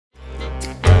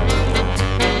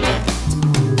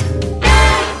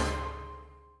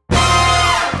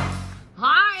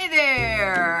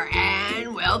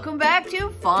Welcome back to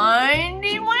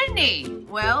Finding Wendy.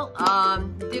 Well,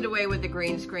 did away with the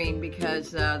green screen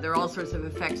because there are all sorts of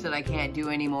effects that I can't do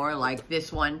anymore, like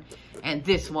this one, and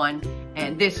this one,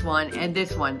 and this one, and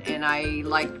this one. And I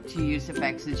like to use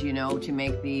effects, as you know, to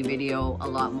make the video a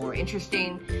lot more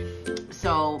interesting.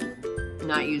 So,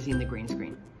 not using the green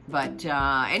screen. But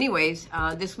anyways,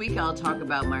 this week I'll talk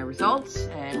about my results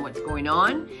and what's going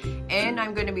on. And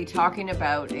I'm going to be talking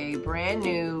about a brand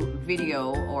new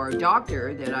video or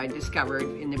doctor that I discovered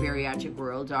in the bariatric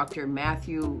world, Dr.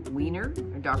 Matthew Weiner,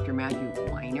 or Dr. Matthew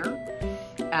Weiner,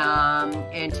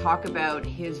 and talk about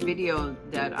his video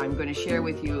that I'm going to share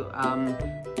with you.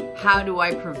 How do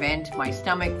I prevent my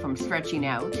stomach from stretching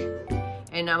out?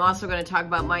 And I'm also going to talk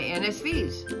about my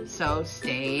NSVs. So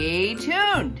stay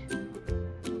tuned.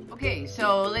 Okay,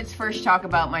 so let's first talk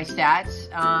about my stats.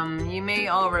 You may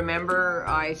all remember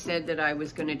I said that I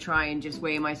was going to try and just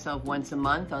weigh myself once a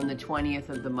month on the 20th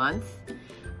of the month.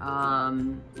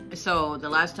 So the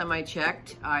last time I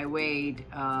checked, I weighed,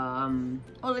 well,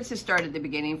 let's just start at the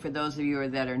beginning for those of you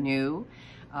that are new.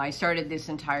 I started this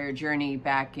entire journey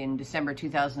back in December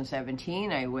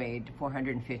 2017. I weighed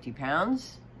 450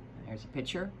 pounds. There's a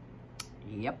picture.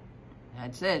 Yep,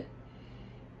 that's it.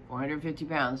 450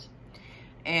 pounds.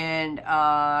 And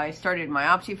I started my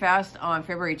Optifast on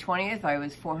February 20th. I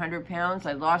was 400 pounds.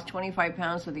 I lost 25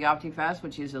 pounds with the Optifast,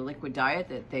 which is a liquid diet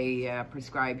that they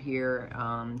prescribe here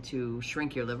to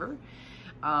shrink your liver.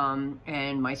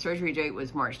 And my surgery date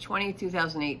was March 20th,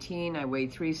 2018. I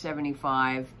weighed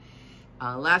 375.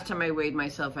 Last time I weighed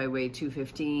myself, I weighed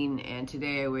 215. And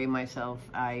today I weighed myself,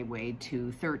 I weighed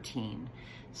 213.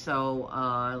 So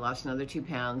I lost another 2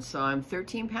 pounds. So I'm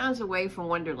 13 pounds away from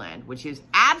Wonderland, which is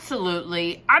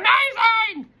absolutely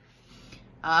amazing.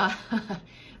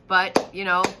 But you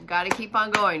know, got to keep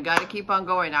on going. Got to keep on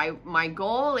going. My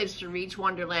goal is to reach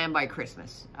Wonderland by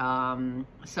Christmas.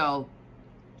 So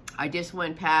I just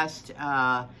went past.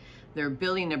 They're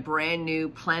building a brand new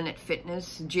Planet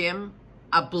Fitness gym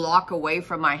a block away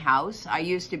from my house. I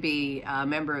used to be a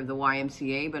member of the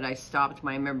YMCA, but I stopped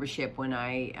my membership when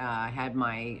I had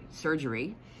my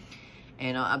surgery.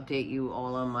 And I'll update you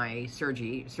all on my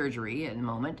surgery in a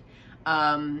moment.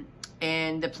 And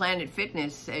the Planet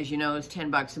Fitness, as you know, is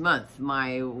 10 bucks a month.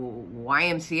 My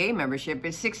YMCA membership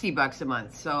is 60 bucks a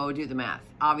month. So do the math.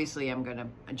 Obviously, I'm going to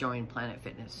join Planet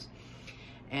Fitness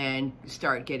and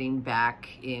start getting back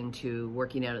into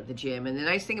working out at the gym. And the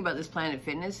nice thing about this Planet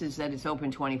Fitness is that it's open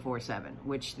 24/7,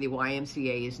 which the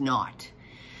YMCA is not.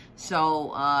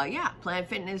 So yeah, Planet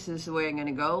Fitness is the way I'm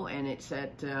gonna go, and it's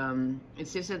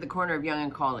just at the corner of Yonge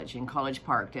and College, in College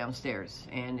Park downstairs.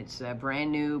 And it's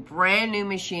brand new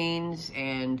machines,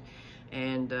 and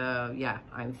yeah,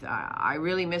 I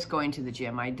really miss going to the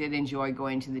gym. I did enjoy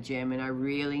going to the gym, and I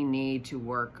really need to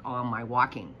work on my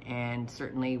walking, and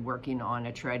certainly working on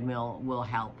a treadmill will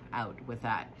help out with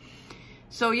that.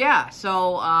 So yeah,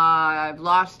 so I've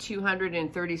lost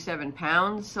 237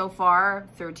 pounds so far,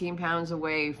 13 pounds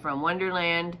away from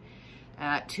Wonderland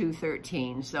at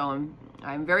 213. So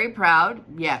I'm very proud,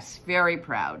 yes, very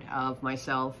proud of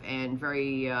myself, and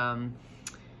very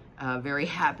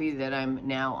happy that I'm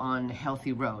now on a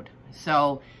healthy road.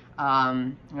 So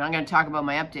I'm going to talk about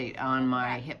my update on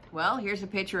my hip. Well, here's a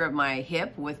picture of my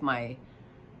hip with my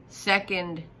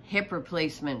second hip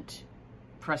replacement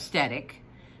prosthetic,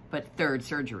 but third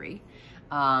surgery,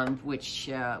 which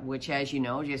as you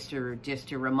know, just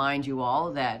to remind you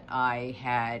all, that I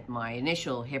had my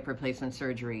initial hip replacement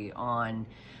surgery on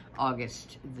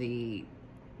August the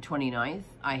 29th.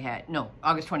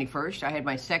 August 21st. I had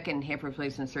my second hip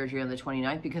replacement surgery on the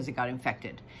 29th because it got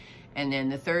infected. And then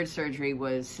the third surgery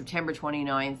was September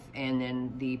 29th, and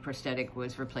then the prosthetic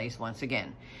was replaced once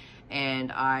again.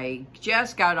 And I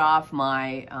just got off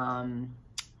my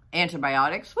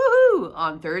antibiotics, woohoo,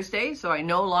 on Thursday, so I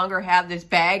no longer have this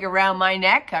bag around my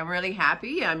neck. I'm really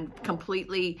happy. I'm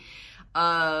completely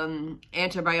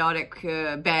antibiotic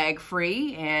bag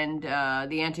free, and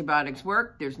the antibiotics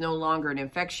work. There's no longer an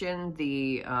infection.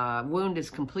 The wound is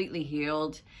completely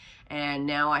healed, and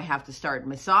now I have to start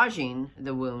massaging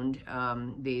the wound,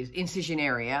 the incision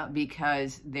area,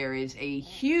 because there is a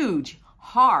huge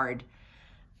hard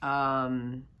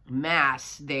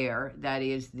mass there that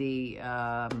is the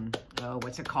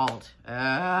what's it called,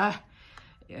 where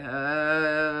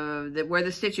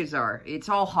the stitches are. It's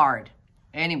all hard.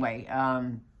 Anyway,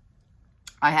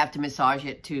 I have to massage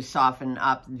it to soften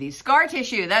up the scar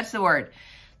tissue. That's the word,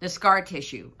 the scar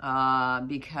tissue,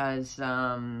 because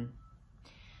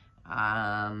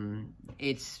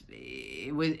it's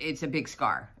a big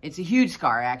scar. It's a huge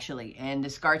scar, actually, and the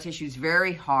scar tissue is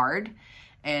very hard,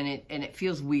 and it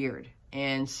feels weird.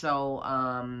 And so,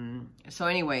 so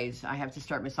anyways, I have to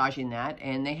start massaging that.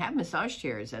 And they have massage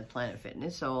chairs at Planet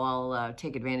Fitness, so I'll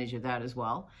take advantage of that as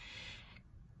well.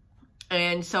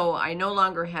 And so I no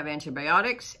longer have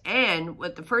antibiotics. And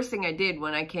what the first thing I did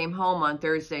when I came home on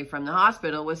Thursday from the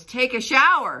hospital was take a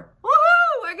shower.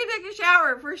 Woohoo! I could take a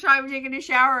shower. First time I'm taking a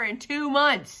shower in 2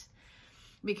 months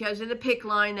because of the PICC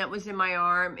line that was in my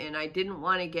arm. And I didn't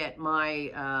want to get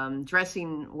my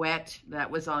dressing wet that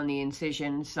was on the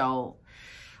incision. So,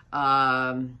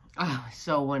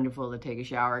 so wonderful to take a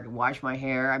shower, to wash my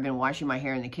hair. I've been washing my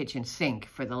hair in the kitchen sink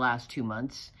for the last 2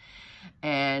 months.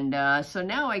 And so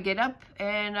now I get up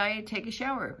and I take a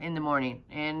shower in the morning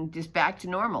and just back to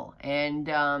normal. And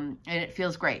it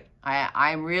feels great.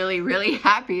 I'm really, really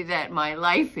happy that my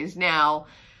life is now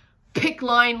PICC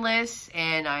line-less,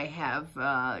 and I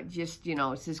have just, you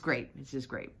know, it's just great. It's just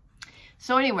great.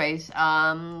 So anyways,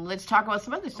 let's talk about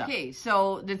some other stuff. Okay,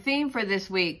 so the theme for this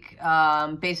week,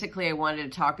 basically I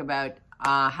wanted to talk about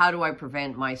how do I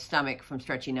prevent my stomach from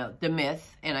stretching out, the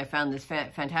myth. And I found this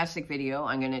fantastic video.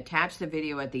 I'm going to attach the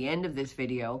video at the end of this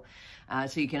video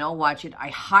so you can all watch it. I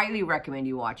highly recommend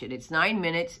you watch it. It's 9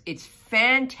 minutes. It's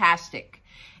fantastic.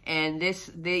 And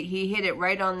he hit it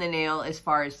right on the nail as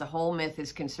far as the whole myth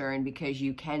is concerned, because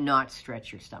you cannot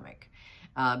stretch your stomach,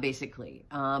 basically.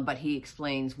 But he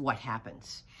explains what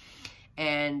happens.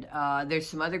 And there's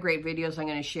some other great videos I'm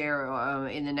going to share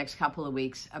in the next couple of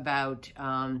weeks about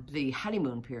the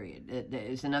honeymoon period.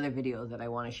 There's another video that I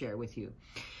want to share with you.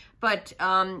 But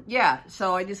yeah,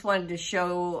 so I just wanted to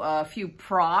show a few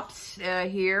props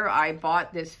here. I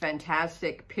bought this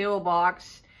fantastic pill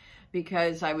box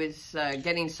because I was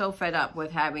getting so fed up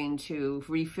with having to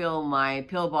refill my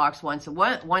pill box once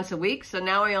a week. So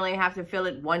now I only have to fill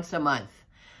it once a month.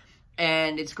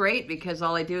 And it's great because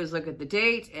all I do is look at the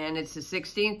date, and it's the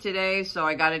 16th today, so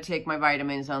I got to take my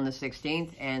vitamins on the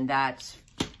 16th, and that's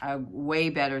a way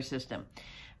better system.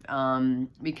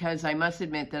 Because I must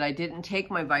admit that I didn't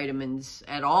take my vitamins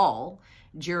at all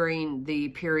during the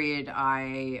period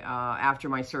after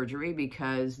my surgery,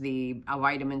 because the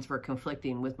vitamins were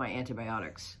conflicting with my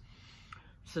antibiotics.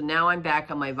 So now I'm back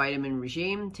on my vitamin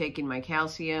regime, taking my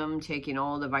calcium, taking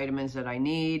all the vitamins that I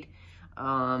need.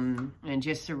 And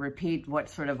just to repeat what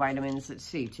sort of vitamins, let's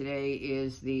see, today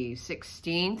is the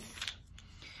 16th.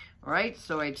 All right,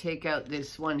 so I take out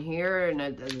this one here, and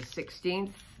the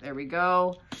 16th, there we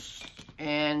go.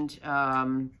 And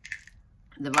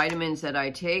the vitamins that I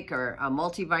take are a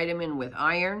multivitamin with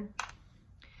iron.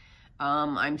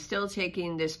 I'm still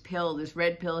taking this pill. This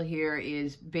red pill here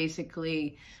is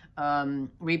basically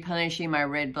replenishing my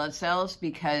red blood cells,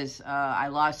 because I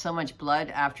lost so much blood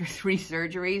after 3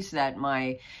 surgeries that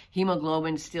my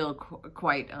hemoglobin's still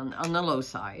quite on the low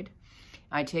side.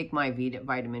 I take my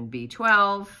vitamin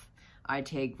B12, I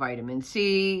take vitamin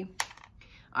C,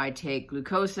 I take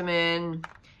glucosamine,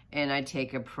 and I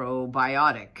take a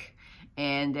probiotic.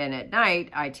 And then at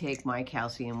night, I take my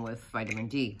calcium with vitamin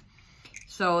D.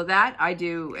 So that I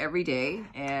do every day,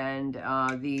 and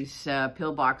these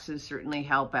pill boxes certainly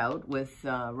help out with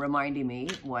reminding me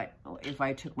if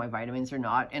I took my vitamins or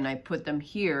not, and I put them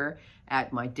here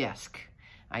at my desk.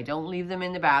 I don't leave them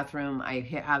in the bathroom. I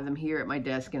have them here at my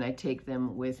desk, and I take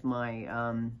them with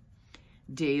my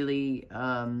daily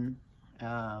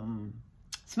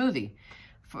smoothie.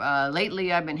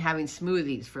 Lately, I've been having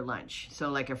smoothies for lunch. So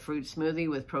like a fruit smoothie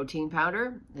with protein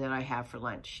powder that I have for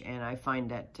lunch. And I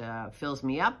find that fills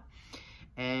me up,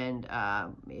 and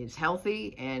is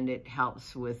healthy, and it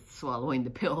helps with swallowing the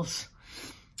pills.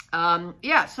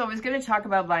 Yeah, so I was going to talk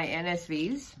about my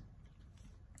NSVs.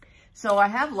 So I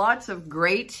have lots of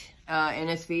great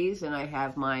NSVs, and I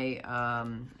have my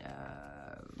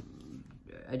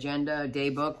agenda, day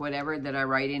book, whatever, that I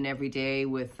write in every day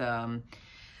with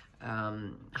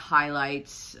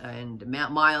highlights and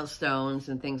milestones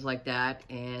and things like that.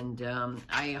 And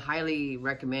I highly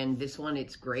recommend this one.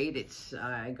 It's great.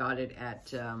 I got it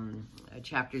at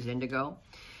Chapters Indigo.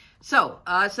 So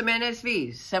some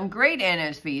NSVs. Some great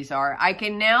NSVs are, I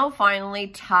can now finally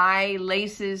tie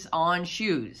laces on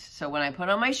shoes. So when I put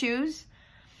on my shoes,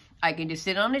 I can just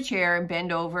sit on a chair and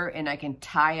bend over, and I can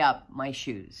tie up my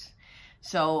shoes.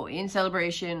 So in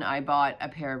celebration, I bought a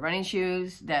pair of running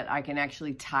shoes that I can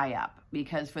actually tie up,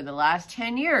 because for the last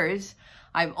 10 years,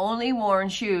 I've only worn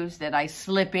shoes that I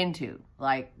slip into,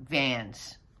 like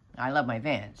Vans. I love my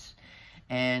Vans,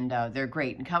 and they're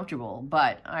great and comfortable,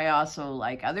 but I also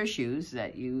like other shoes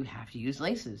that you have to use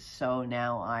laces. So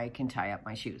now I can tie up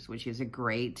my shoes, which is a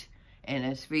great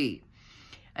NSV.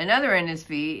 Another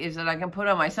NSV is that I can put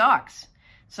on my socks.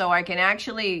 So I can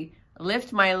actually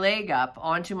lift my leg up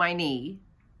onto my knee,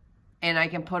 and I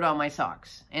can put on my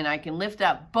socks, and I can lift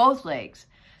up both legs.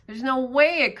 There's no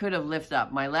way I could have lifted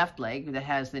up my left leg that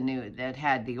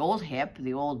had the old hip,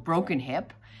 the old broken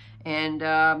hip. And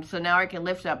so now I can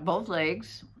lift up both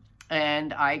legs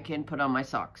and I can put on my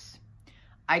socks.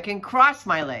 I can cross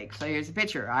my legs. So here's a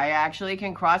picture. I actually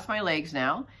can cross my legs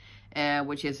now,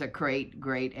 which is a great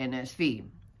NSV.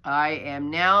 I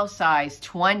am now size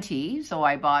 20, so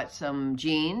I bought some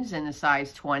jeans in the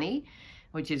size 20,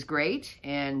 which is great.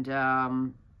 And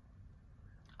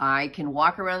I can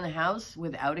walk around the house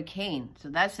without a cane. So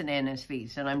that's an NSV.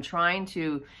 So I'm trying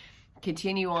to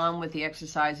continue on with the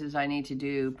exercises I need to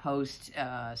do post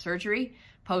surgery,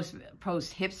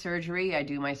 post hip surgery. I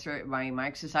do my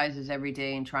exercises every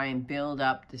day and try and build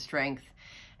up the strength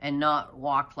and not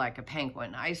walk like a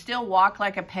penguin. I still walk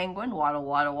like a penguin, waddle,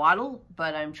 waddle, waddle,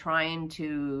 but I'm trying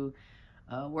to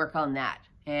work on that.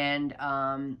 And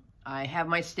I have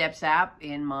my Steps app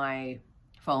in my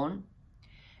phone.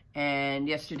 And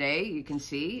yesterday, you can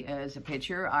see as a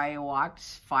picture, I walked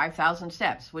 5,000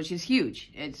 steps, which is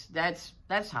huge. That's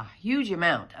a huge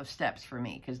amount of steps for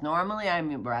me, because normally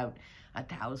I'm about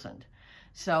 1,000.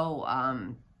 So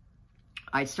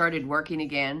I started working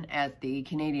again at the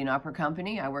Canadian Opera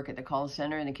Company. I work at the call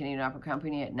center in the Canadian Opera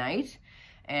Company at night.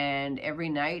 And every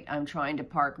night I'm trying to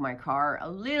park my car a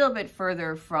little bit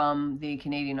further from the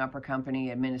Canadian Opera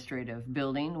Company administrative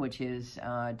building, which is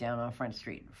down on Front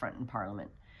Street, Front in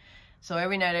Parliament. So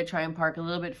every night I try and park a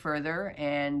little bit further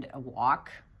and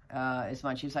walk as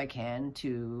much as I can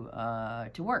to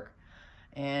work.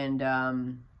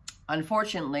 And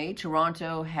unfortunately,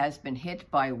 Toronto has been hit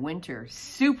by winter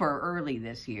super early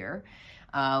this year.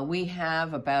 We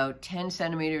have about 10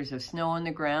 centimeters of snow on the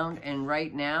ground, and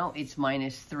right now it's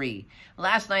 -3.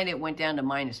 Last night it went down to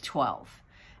 -12.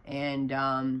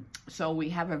 And so we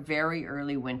have a very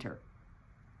early winter.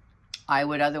 I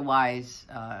would otherwise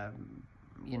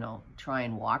you know, try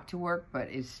and walk to work, but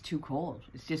it's too cold.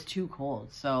 It's just too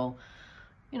cold. So,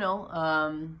 you know,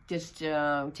 just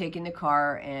taking the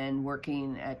car and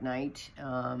working at night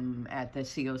at the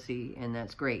COC, and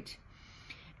that's great.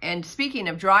 And speaking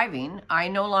of driving, I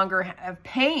no longer have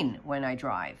pain when I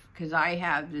drive, because I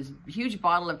have this huge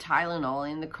bottle of Tylenol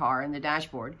in the car, in the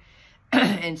dashboard.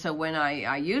 And so when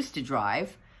I used to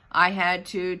drive, I had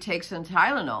to take some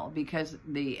Tylenol because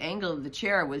the angle of the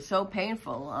chair was so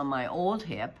painful on my old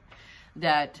hip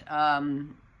that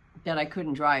that I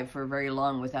couldn't drive for very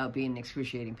long without being in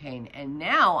excruciating pain. And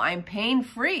now I'm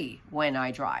pain-free when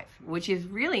I drive, which is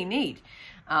really neat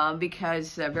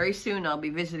because very soon I'll be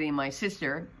visiting my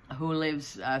sister who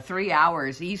lives 3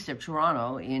 hours east of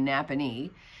Toronto in Napanee,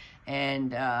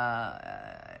 and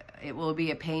it will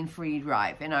be a pain-free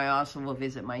drive. And I also will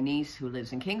visit my niece who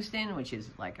lives in Kingston, which is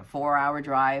like a 4-hour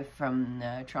drive from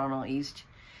Toronto east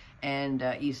and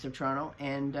east of Toronto.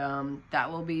 And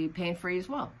that will be pain-free as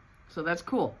well. So that's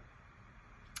cool.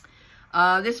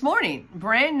 This morning,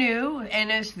 brand new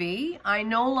NSV. I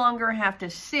no longer have to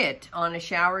sit on a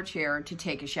shower chair to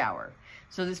take a shower.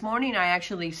 So this morning I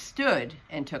actually stood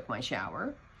and took my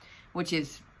shower, which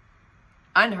is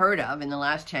unheard of in the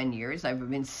last 10 years. I've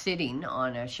been sitting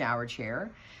on a shower chair,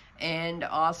 and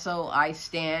also I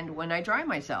stand when I dry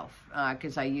myself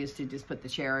because I used to just put the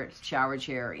shower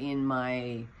chair in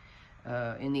my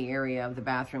in the area of the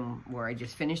bathroom where I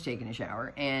just finished taking a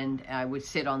shower, and I would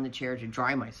sit on the chair to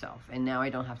dry myself, and now I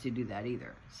don't have to do that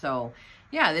either. So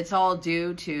yeah, that's all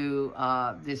due to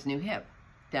this new hip,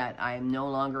 that I am no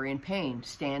longer in pain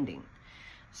standing.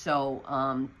 So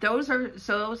those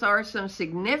are some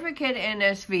significant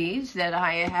NSVs that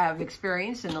I have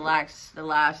experienced in the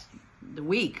last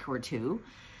week or two,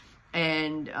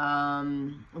 and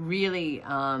really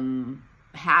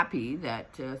happy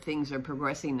that things are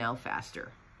progressing now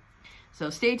faster. So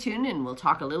stay tuned and we'll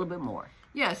talk a little bit more.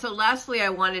 Yeah, so lastly, I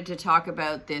wanted to talk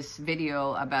about this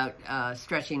video about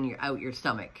stretching out your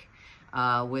stomach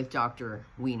with Dr.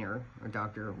 Wiener, or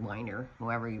Dr. Weiner,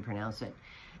 however you pronounce it.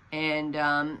 And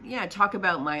yeah, talk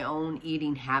about my own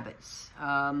eating habits.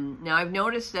 Now I've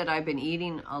noticed that I've been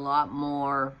eating a lot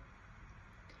more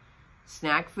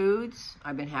snack foods.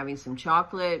 I've been having some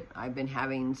chocolate. I've been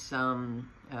having some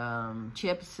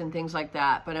chips and things like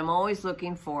that. But I'm always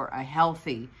looking for a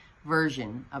healthy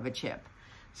version of a chip.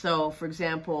 So for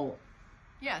example,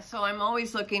 yeah, so I'm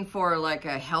always looking for like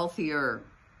a healthier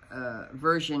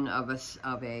version of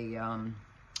a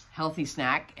healthy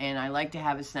snack, and I like to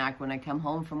have a snack when I come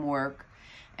home from work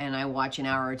and I watch an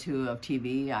hour or two of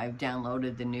TV. I've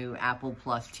downloaded the new Apple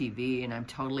Plus TV, and I'm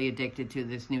totally addicted to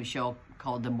this new show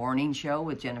called The Morning Show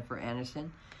with Jennifer Aniston.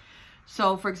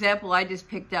 So for example, I just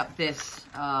picked up this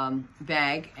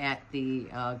bag at the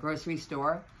grocery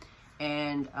store,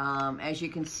 And as you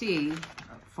can see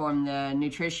from the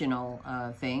nutritional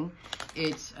thing,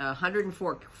 it's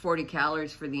 140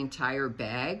 calories for the entire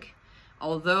bag.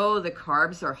 Although the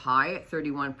carbs are high at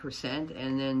 31%,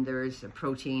 and then there's a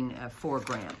protein 4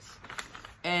 grams.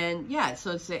 And yeah,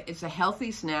 so it's a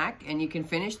healthy snack, and you can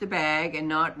finish the bag and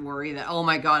not worry that, oh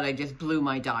my God, I just blew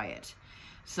my diet.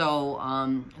 So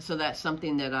so that's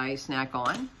something that I snack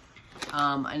on.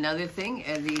 Another thing,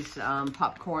 these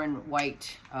popcorn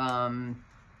white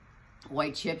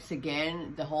chips,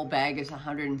 again, the whole bag is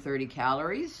 130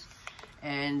 calories,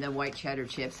 and the white cheddar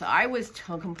chips. So I was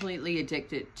completely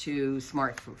addicted to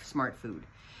smart food.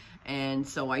 And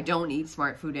so I don't eat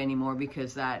smart food anymore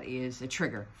because that is a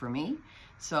trigger for me.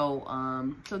 So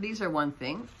so these are one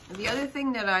thing. The other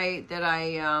thing that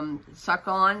I suck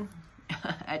on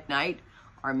at night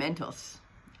are Mentos.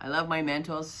 I love my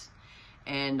Mentos,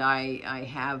 and I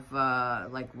have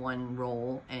like one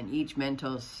roll, and each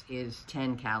Mentos is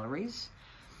 10 calories.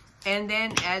 And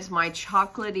then as my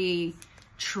chocolatey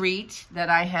treat that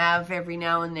I have every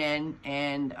now and then,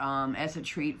 and as a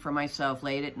treat for myself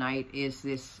late at night, is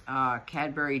this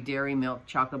Cadbury Dairy Milk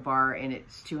chocolate bar, and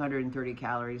it's 230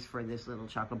 calories for this little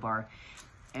chocolate bar.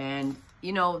 And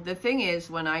you know, the thing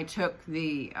is, when I took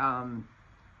the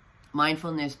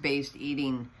mindfulness-based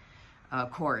eating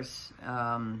course,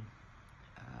 it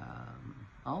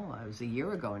was a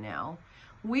year ago now,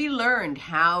 we learned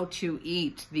how to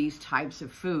eat these types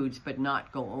of foods but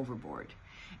not go overboard.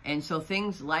 And so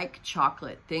things like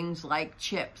chocolate, things like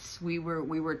chips, we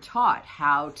were taught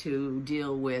how to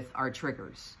deal with our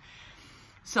triggers.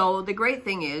 So the great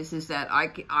thing is that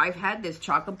I've had this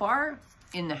chocolate bar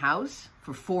in the house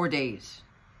for 4 days,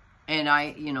 and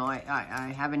I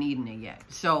haven't eaten it yet.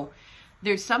 So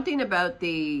there's something about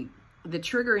the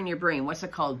trigger in your brain, what's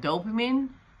it called, dopamine,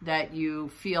 that you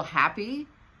feel happy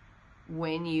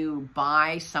when you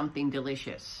buy something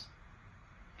delicious.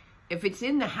 If it's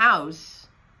in the house,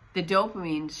 the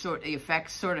dopamine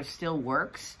effect sort of still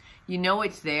works. You know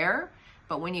it's there,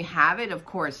 but when you have it, of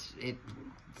course,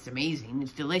 it's amazing,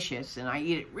 it's delicious, and I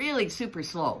eat it really super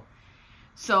slow.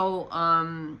 So,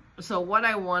 so what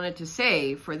I wanted to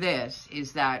say for this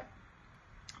is that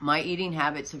my eating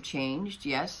habits have changed,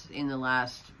 yes, in the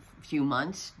last few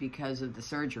months because of the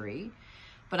surgery,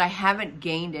 but I haven't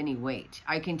gained any weight.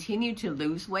 I continue to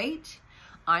lose weight.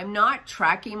 I'm not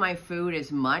tracking my food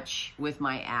as much with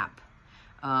my app,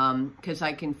 because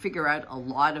I can figure out a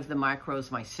lot of the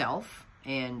macros myself,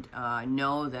 and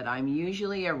know that I'm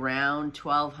usually around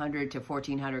 1,200 to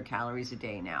 1,400 calories a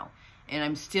day now, and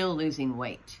I'm still losing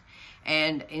weight.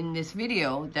 And in this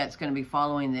video that's going to be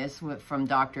following this from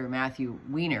Dr. Matthew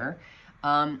Weiner,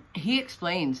 he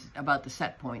explains about the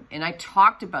set point, and I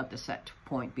talked about the set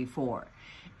point before.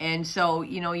 And so,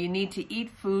 you know, you need to eat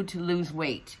food to lose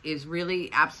weight is really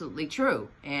absolutely true.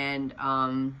 And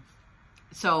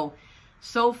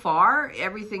so far,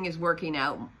 everything is working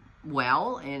out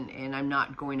well, and I'm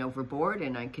not going overboard,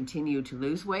 and I continue to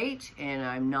lose weight, and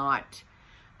I'm not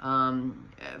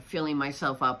filling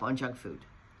myself up on junk food.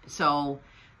 So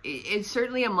it's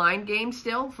certainly a mind game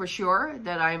still, for sure,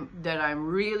 that I'm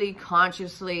really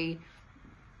consciously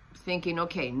thinking,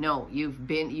 okay, no,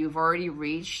 you've already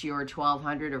reached your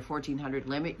 1,200 or 1,400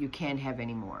 limit. You can't have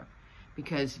any more,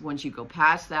 because once you go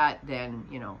past that, then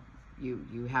you know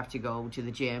you have to go to the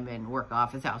gym and work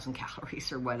off 1,000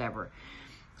 calories or whatever.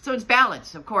 So it's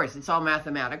balanced, of course. It's all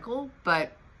mathematical,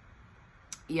 but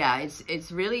yeah,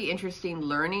 it's really interesting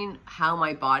learning how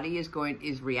my body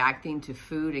is reacting to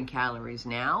food and calories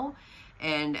now,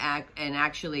 and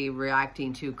actually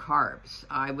reacting to carbs.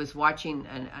 I was watching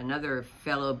another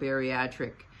fellow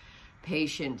bariatric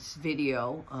patient's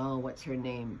video. Oh, what's her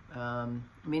name?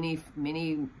 Minnie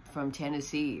from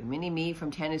Tennessee. Minnie Me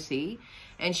from Tennessee.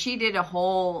 And she did a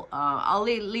whole, I'll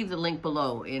leave the link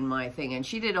below in my thing, and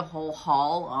she did a whole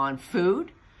haul on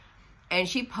food. And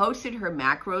she posted her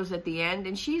macros at the end,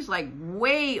 and she's like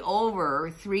way over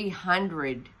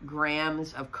 300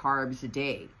 grams of carbs a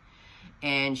day.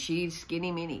 And she's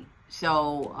skinny mini.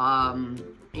 So,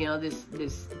 you know, this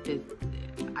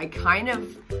I kind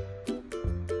of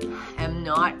am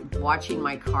not watching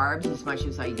my carbs as much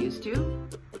as I used to,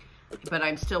 but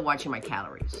I'm still watching my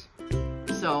calories.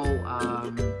 So,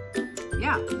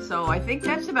 yeah, so I think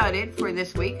that's about it for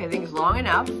this week. I think it's long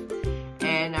enough.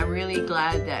 And I'm really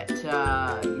glad that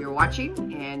you're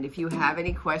watching. And if you have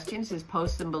any questions, just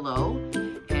post them below.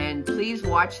 And please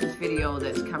watch this video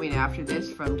that's coming after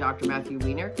this from Dr. Matthew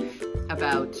Weiner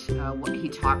about what he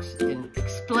talks and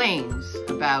explains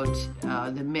about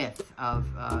the myth of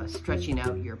stretching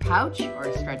out your pouch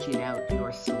or stretching out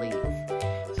your sleeve.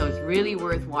 So it's really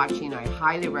worth watching. I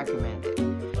highly recommend it.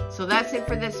 So So that's it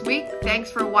for this week.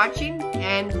 Thanks for watching,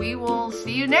 and we will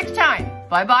see you next time.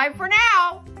 Bye-bye for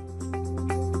now.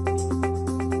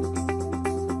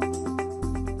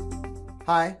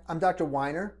 Hi, I'm Dr.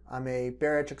 Weiner. I'm a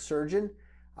bariatric surgeon,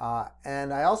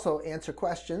 and I also answer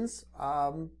questions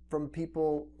from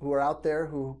people who are out there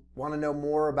who want to know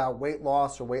more about weight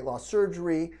loss or weight loss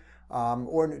surgery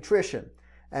or nutrition.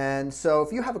 And so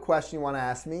if you have a question you want to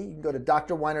ask me, you can go to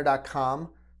drweiner.com,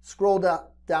 scroll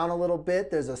down a little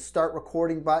bit, there's a start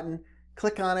recording button,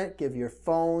 click on it, give your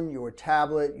phone, your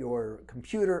tablet, your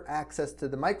computer access to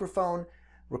the microphone,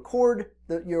 record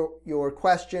your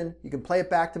question. You can play it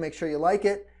back to make sure you like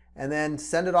it, and then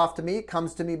send it off to me. It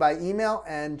comes to me by email,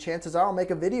 and chances are I'll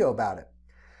make a video about it.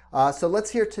 So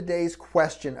let's hear today's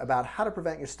question about how to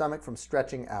prevent your stomach from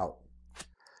stretching out.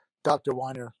 Dr.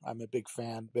 Weiner, I'm a big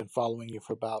fan. Been following you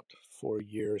for about 4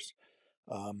 years.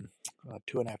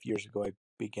 2.5 years ago, I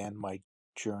began my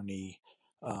journey.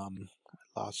 I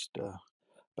lost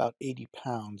about 80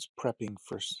 pounds prepping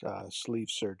for sleeve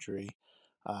surgery.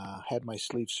 Had my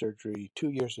sleeve surgery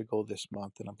 2 years ago this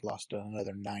month, and I've lost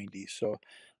another 90. So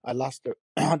I lost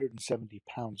 170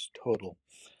 pounds total.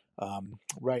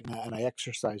 Right now, and I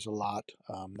exercise a lot.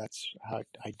 That's how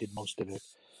I did most of it.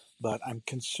 But I'm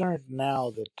concerned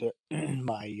now that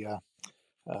my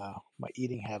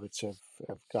eating habits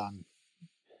have gone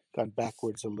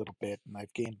backwards a little bit, and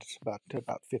I've gained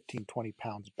about 15, 20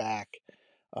 pounds back.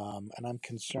 And I'm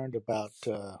concerned about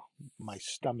my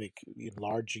stomach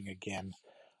enlarging again.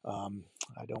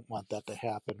 I don't want that to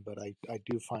happen, but I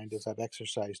do find as I've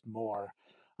exercised more,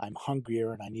 I'm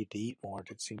hungrier and I need to eat more.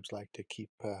 It seems like to keep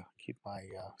my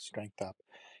strength up.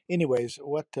 Anyways,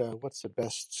 what's the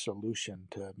best solution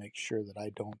to make sure that I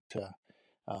don't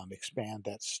expand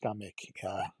that stomach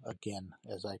again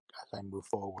as I move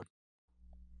forward?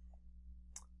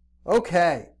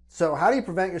 Okay, so how do you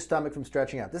prevent your stomach from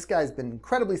stretching out? This guy's been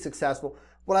incredibly successful.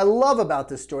 What I love about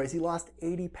this story is he lost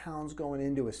 80 pounds going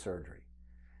into his surgery.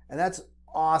 And that's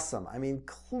awesome. I mean,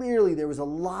 clearly there was a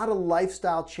lot of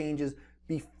lifestyle changes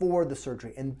before the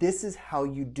surgery, and this is how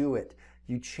you do it.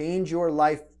 You change your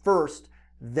life first,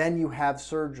 then you have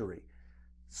surgery.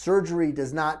 Surgery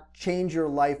does not change your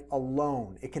life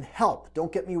alone. It can help,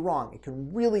 don't get me wrong. It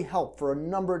can really help for a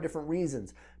number of different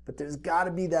reasons, but there's got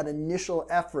to be that initial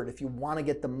effort if you want to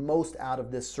get the most out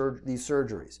of these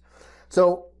surgeries.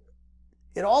 So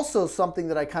it also, something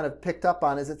that I kind of picked up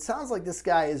on is it sounds like this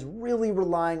guy is really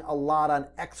relying a lot on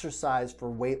exercise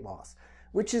for weight loss,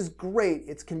 which is great.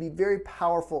 It can be very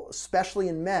powerful, especially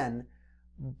in men,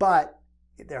 but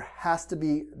there has to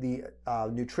be the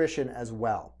nutrition as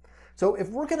well. So if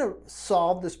we're going to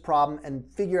solve this problem and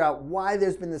figure out why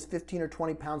there's been this 15 or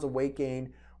 20 pounds of weight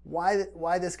gain,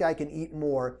 why this guy can eat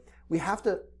more, we have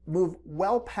to move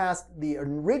well past the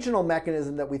original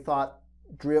mechanism that we thought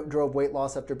drove weight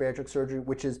loss after bariatric surgery,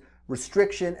 which is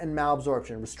restriction and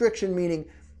malabsorption. Restriction meaning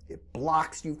it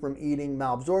blocks you from eating,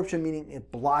 malabsorption meaning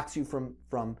it blocks you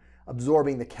from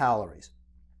absorbing the calories.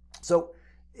 So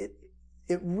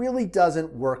it really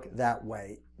doesn't work that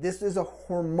way. This is a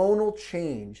hormonal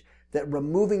change that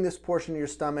removing this portion of your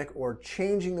stomach or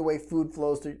changing the way food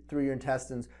flows through your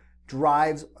intestines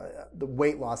drives the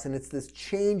weight loss. And it's this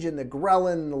change in the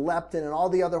ghrelin and the leptin and all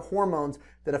the other hormones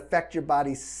that affect your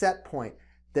body's set point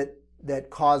that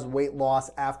cause weight loss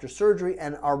after surgery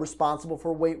and are responsible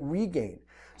for weight regain.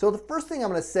 So the first thing I'm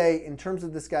going to say in terms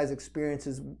of this guy's experience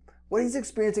is what he's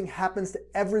experiencing happens to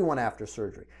everyone after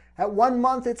surgery. At 1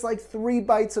 month, it's like 3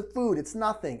 bites of food. It's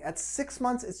nothing. At 6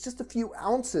 months, it's just a few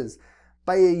ounces.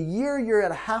 By a year, you're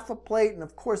at a half a plate. And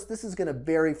of course, this is going to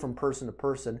vary from person to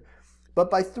person. But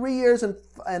by 3 years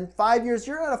and 5 years,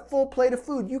 you're at a full plate of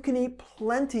food. You can eat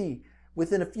plenty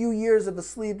within a few years of a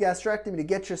sleeve gastrectomy to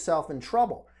get yourself in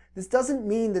trouble. This doesn't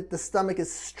mean that the stomach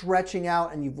is stretching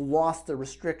out and you've lost the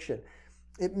restriction.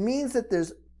 It means that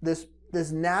there's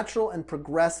this natural and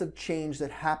progressive change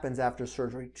that happens after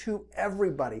surgery to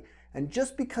everybody. And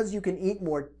just because you can eat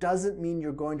more doesn't mean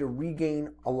you're going to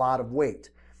regain a lot of weight.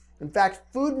 In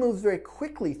fact, food moves very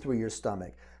quickly through your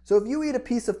stomach. So if you eat a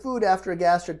piece of food after a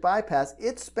gastric bypass,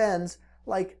 it spends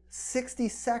like 60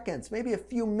 seconds, maybe a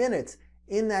few minutes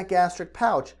in that gastric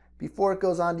pouch before it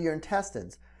goes onto your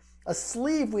intestines. A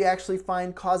sleeve, we actually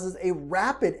find, causes a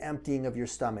rapid emptying of your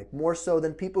stomach, more so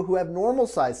than people who have normal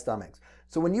sized stomachs.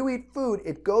 So when you eat food,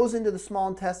 it goes into the small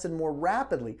intestine more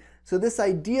rapidly. So this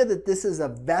idea that this is a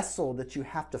vessel that you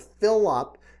have to fill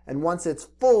up, and once it's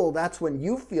full, that's when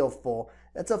you feel full,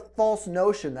 that's a false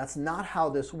notion. That's not how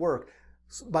this works.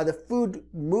 By the food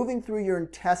moving through your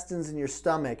intestines and your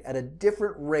stomach at a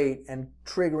different rate and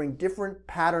triggering different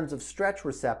patterns of stretch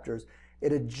receptors,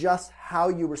 It adjusts how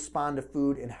you respond to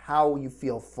food and how you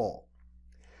feel full.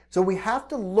 So we have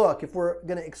to look, if we're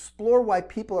going to explore why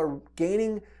people are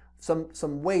gaining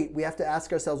some weight, we have to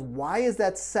ask ourselves, why is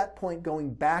that set point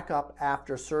going back up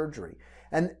after surgery?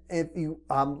 And if you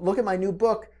look at my new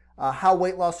book, How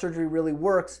Weight Loss Surgery Really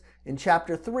Works, in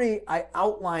Chapter 3, I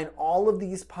outline all of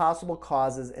these possible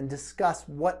causes and discuss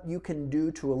what you can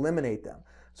do to eliminate them.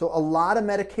 So a lot of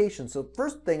medications. So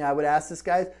first thing I would ask this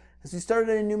guy is, you started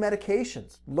any new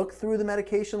medications? Look through the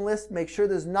medication list, make sure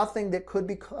there's nothing that could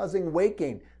be causing weight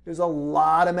gain. There's a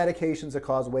lot of medications that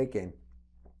cause weight gain.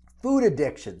 Food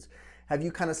addictions. Have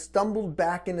you kind of stumbled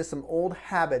back into some old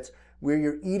habits where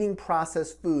you're eating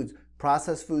processed foods?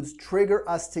 Processed foods trigger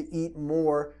us to eat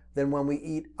more than when we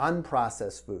eat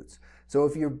unprocessed foods. So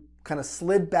if you're kind of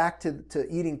slid back to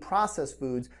eating processed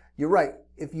foods, you're right.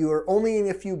 If you're only eating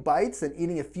a few bites, then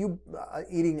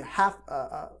eating half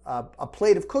a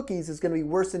plate of cookies is going to be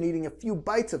worse than eating a few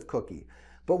bites of cookie.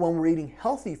 But when we're eating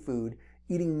healthy food,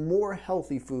 eating more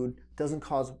healthy food doesn't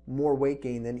cause more weight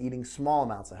gain than eating small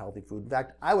amounts of healthy food. In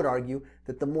fact, I would argue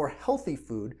that the more healthy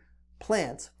food,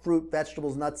 plants, fruit,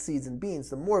 vegetables, nuts, seeds, and beans,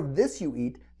 the more of this you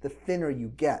eat, the thinner you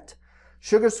get.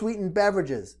 Sugar-sweetened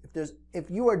beverages. If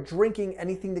you are drinking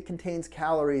anything that contains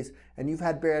calories and you've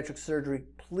had bariatric surgery,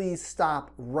 please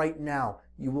stop right now.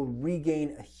 You will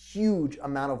regain a huge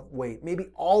amount of weight, maybe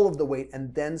all of the weight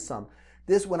and then some.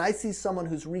 When I see someone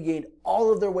who's regained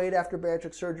all of their weight after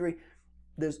bariatric surgery,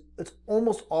 it's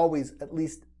almost always at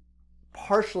least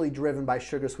partially driven by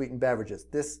sugar-sweetened beverages.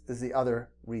 This is the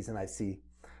other reason I see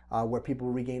where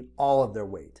people regain all of their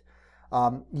weight.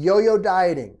 Yo-yo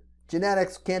dieting.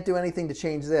 Genetics can't do anything to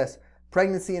change this.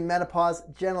 Pregnancy and menopause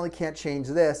generally can't change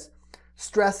this.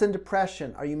 Stress and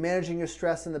depression. Are you managing your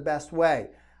stress in the best way?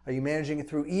 Are you managing it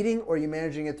through eating, or are you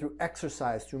managing it through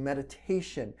exercise, through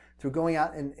meditation, through going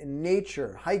out in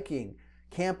nature, hiking,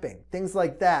 camping, things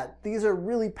like that? These are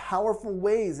really powerful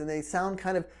ways, and they sound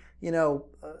kind of,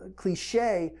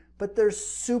 cliche, but they're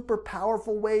super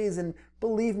powerful ways. And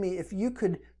believe me, if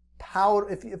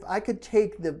I could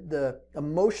take the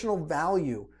emotional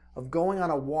value of going on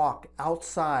a walk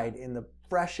outside in the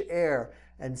fresh air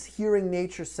and hearing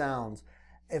nature sounds,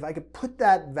 if I could put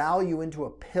that value into a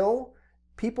pill,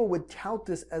 people would tout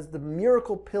this as the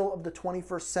miracle pill of the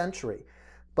 21st century.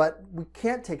 But we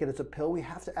can't take it as a pill. We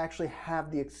have to actually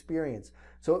have the experience.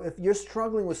 So if you're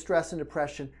struggling with stress and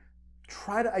depression,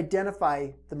 try to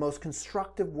identify the most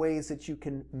constructive ways that you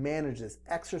can manage this.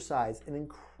 Exercise, an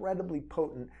incredibly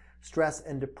potent stress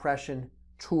and depression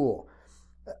tool.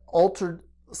 Altered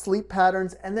sleep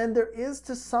patterns, and then there is,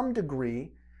 to some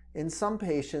degree, in some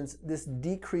patients, this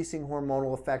decreasing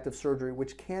hormonal effect of surgery,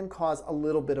 which can cause a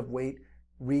little bit of weight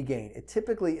regain. It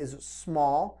typically is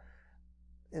small,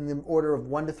 in the order of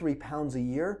 1 to 3 pounds a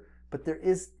year, but there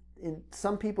is, in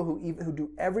some people who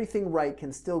do everything right,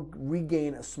 can still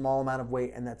regain a small amount of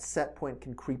weight, and that set point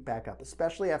can creep back up,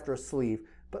 especially after a sleeve,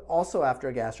 but also after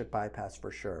a gastric bypass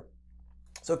for sure.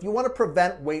 So if you want to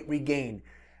prevent weight regain,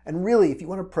 and really, if you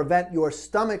want to prevent your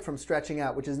stomach from stretching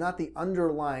out, which is not the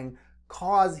underlying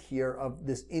cause here of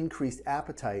this increased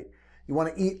appetite, you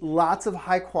want to eat lots of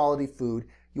high quality food.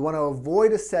 You want to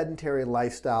avoid a sedentary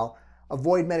lifestyle,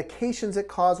 avoid medications that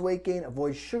cause weight gain,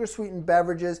 avoid sugar sweetened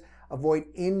beverages, avoid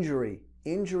injury.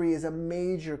 Injury is a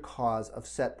major cause of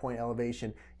set point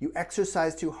elevation. You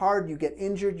exercise too hard, you get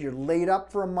injured, you're laid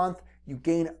up for a month, you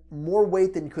gain more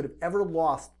weight than you could have ever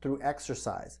lost through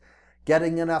exercise.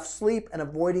 Getting enough sleep and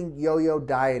avoiding yo-yo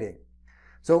dieting.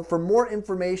 So for more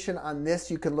information on this,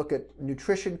 you can look at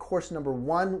Nutrition Course number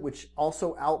 1, which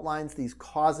also outlines these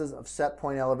causes of set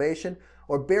point elevation,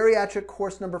 or Bariatric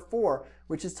Course number 4,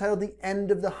 which is titled The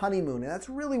End of the Honeymoon. And that's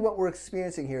really what we're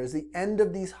experiencing here, is the end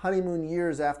of these honeymoon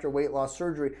years after weight loss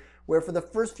surgery, where for the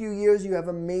first few years you have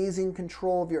amazing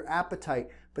control of your appetite,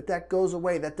 but that goes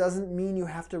away. That doesn't mean you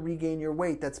have to regain your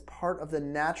weight. That's part of the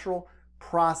natural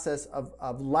process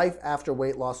of life after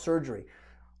weight loss surgery.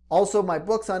 Also, my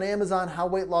book's on Amazon, How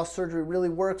Weight Loss Surgery Really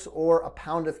Works, or A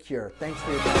Pound of Cure. Thanks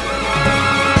for your time.